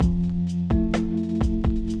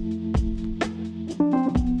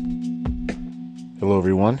Hello,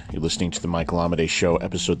 everyone. You're listening to the Michael Amade Show,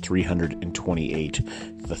 episode 328,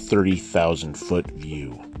 the 30,000-foot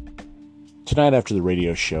view. Tonight after the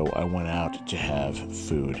radio show, I went out to have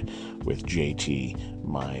food with JT,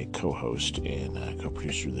 my co-host and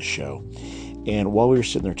co-producer of the show. And while we were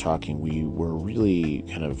sitting there talking, we were really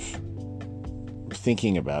kind of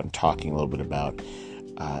thinking about and talking a little bit about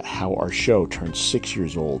how our show turned 6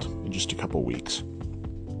 years old in just a couple weeks.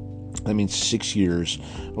 That means 6 years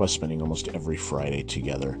of us spending almost every Friday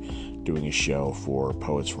together doing a show for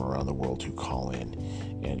poets from around the world who call in.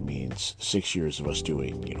 And it means 6 years of us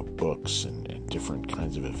doing, books and different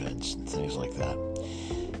kinds of events and things like that.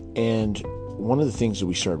 And one of the things that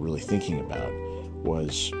we started really thinking about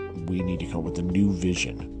was we need to come up with a new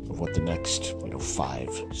vision of what the next,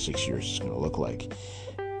 5-6 years is going to look like.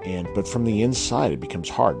 But from the inside, it becomes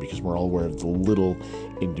hard because we're all aware of the little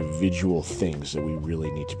individual things that we really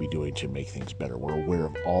need to be doing to make things better. We're aware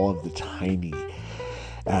of all of the tiny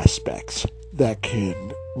aspects that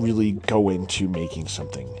can really go into making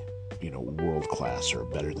something, world class or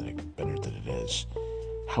better than it is.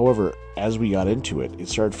 However, as we got into it, it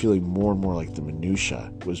started feeling more and more like the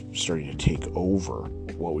minutia was starting to take over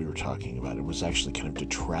what we were talking about. It was actually kind of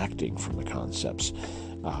detracting from the concepts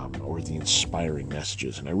or the inspiring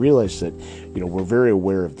messages. And I realized that, we're very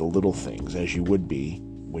aware of the little things, as you would be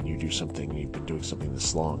when you do something and you've been doing something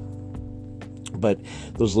this long. But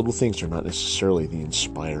those little things are not necessarily the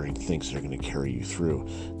inspiring things that are going to carry you through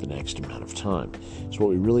the next amount of time. So what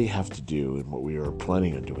we really have to do, and what we are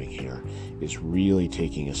planning on doing here, is really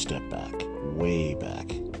taking a step back, way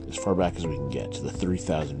back, as far back as we can get to the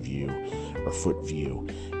 30,000 view or foot view,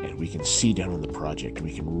 and we can see down on the project, and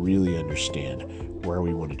we can really understand where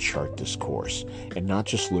we want to chart this course, and not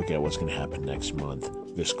just look at what's going to happen next month,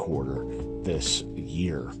 this quarter, this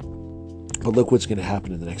year, but look what's going to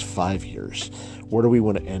happen in the next 5 years. Where do we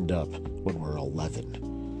want to end up when we're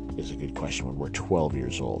 11 is a good question. When we're 12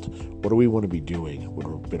 years old, what do we want to be doing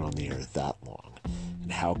when we've been on the air that long?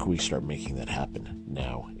 And how can we start making that happen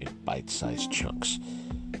now in bite-sized chunks?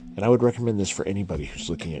 And I would recommend this for anybody who's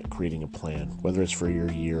looking at creating a plan, whether it's for your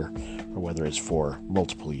year or whether it's for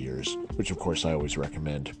multiple years, which of course I always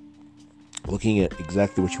recommend. Looking at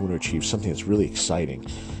exactly what you want to achieve, something that's really exciting,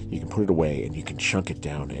 you can put it away and you can chunk it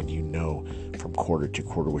down, and from quarter to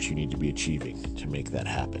quarter what you need to be achieving to make that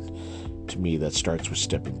happen. To me, that starts with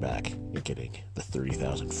stepping back and getting the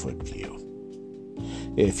 30,000-foot view.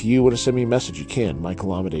 If you want to send me a message, you can,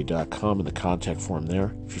 michaelamade.com in the contact form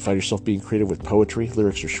there. If you find yourself being creative with poetry,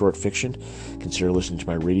 lyrics, or short fiction, consider listening to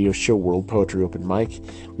my radio show, World Poetry Open Mic.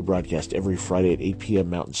 We broadcast every Friday at 8 p.m.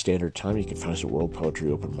 Mountain Standard Time. You can find us at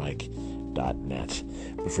worldpoetryopenmic.net.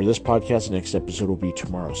 But for this podcast, the next episode will be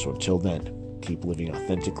tomorrow. So until then, keep living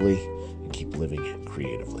authentically and keep living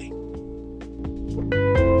creatively.